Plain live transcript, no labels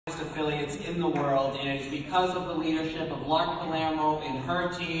affiliates in the world, and it is because of the leadership of Lark Palermo and her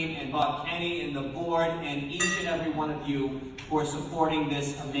team and Bob Kenny and the board and each and every one of you who are supporting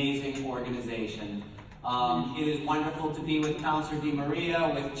this amazing organization. It is wonderful to be with Councilor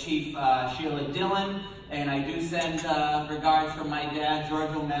DeMaria, with Chief Sheila Dillon, and I do send regards from my dad,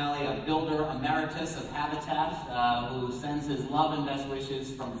 George O'Malley, a builder emeritus of Habitat, who sends his love and best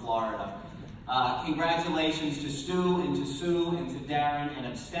wishes from Florida. Congratulations to Stu and to Sue and to Darren and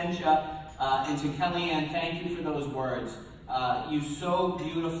Abstentia and to Kellyanne. Thank you for those words. You so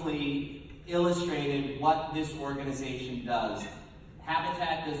beautifully illustrated what this organization does.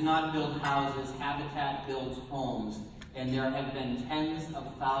 Habitat does not build houses, Habitat builds homes. And there have been tens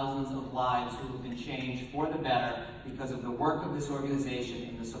of thousands of lives who have been changed for the better because of the work of this organization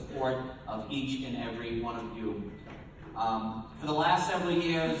and the support of each and every one of you. For the last several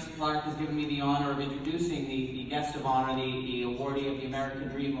years, Lark has given me the honor of introducing the guest of honor, the awardee of the American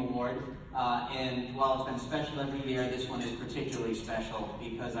Dream Award. And while it's been special every year, this one is particularly special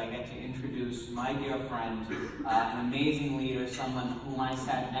because I get to introduce my dear friend, an amazing leader, someone whom I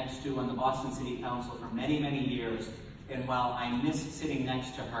sat next to on the Boston City Council for many, many years. And while I miss sitting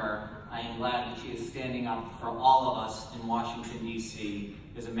next to her, I am glad that she is standing up for all of us in Washington, D.C.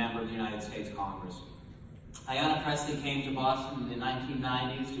 as a member of the United States Congress. Ayanna Pressley came to Boston in the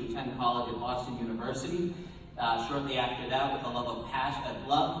 1990s to attend college at Boston University. Shortly after that, with a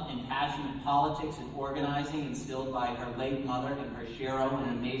love and passion in politics and organizing instilled by her late mother and her shero, an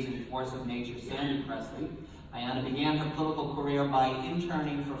amazing force of nature, Sandy Pressley, Ayanna began her political career by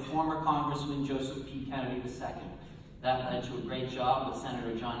interning for former Congressman Joseph P. Kennedy II. That led to a great job with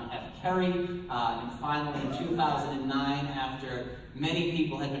Senator John F. Kerry, and finally in 2009, after many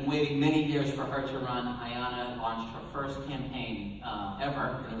people had been waiting many years for her to run, Ayanna launched her first campaign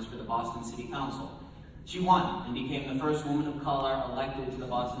ever, and it was for the Boston City Council. She won and became the first woman of color elected to the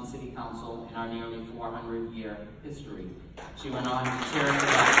Boston City Council in our nearly 400-year history. She went on to chair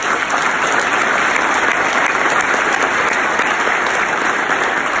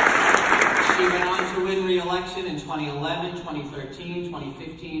She went on to win re-election in 2011, 2013,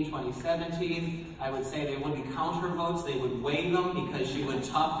 2015, 2017. I would say they wouldn't count her votes, they would weigh them because she would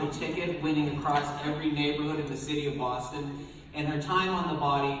top the ticket, winning across every neighborhood in the city of Boston. And her time on the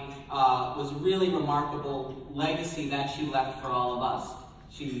body was a really remarkable legacy that she left for all of us.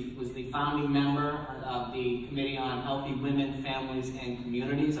 She was the founding member of the Committee on Healthy Women, Families, and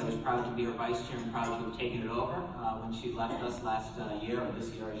Communities. I was proud to be her vice chair and proud to have taken it over when she left us last year, or this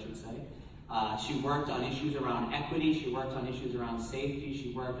year I should say. She worked on issues around equity, she worked on issues around safety,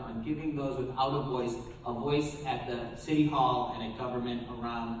 she worked on giving those without a voice at the City Hall and at government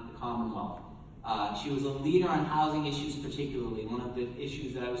around the Commonwealth. She was a leader on housing issues particularly. One of the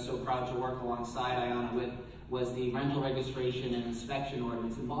issues that I was so proud to work alongside Ayanna with was the rental registration and inspection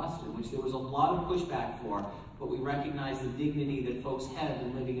ordinance in Boston, which there was a lot of pushback for, but we recognize the dignity that folks have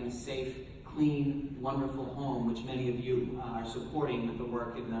in living in a safe, clean, wonderful home, which many of you are supporting with the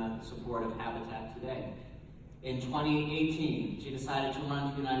work and the support of Habitat today. In 2018, she decided to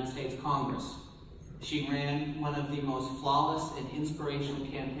run for the United States Congress. She ran one of the most flawless and inspirational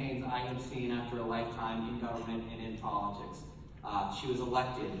campaigns I have seen after a lifetime in government and in politics. She was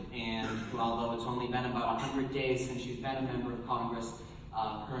elected, and although it's only been about 100 days since she's been a member of Congress,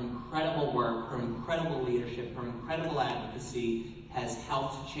 her incredible work, her incredible leadership, her incredible advocacy has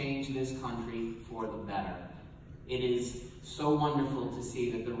helped change this country for the better. It is so wonderful to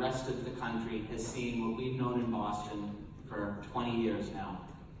see that the rest of the country has seen what we've known in Boston for 20 years now.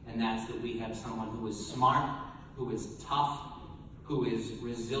 And that's that we have someone who is smart, who is tough, who is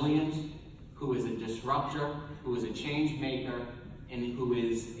resilient, who is a disruptor, who is a change maker, and who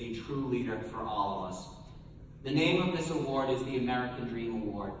is a true leader for all of us. The name of this award is the American Dream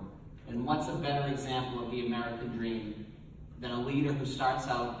Award. And what's a better example of the American dream than a leader who starts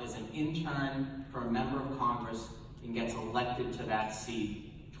out as an intern for a member of Congress and gets elected to that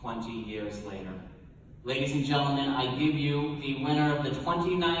seat 20 years later. Ladies and gentlemen, I give you the winner of the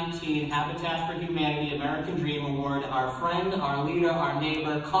 2019 Habitat for Humanity American Dream Award, our friend, our leader, our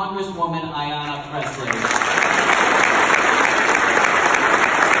neighbor, Congresswoman Ayanna Pressley.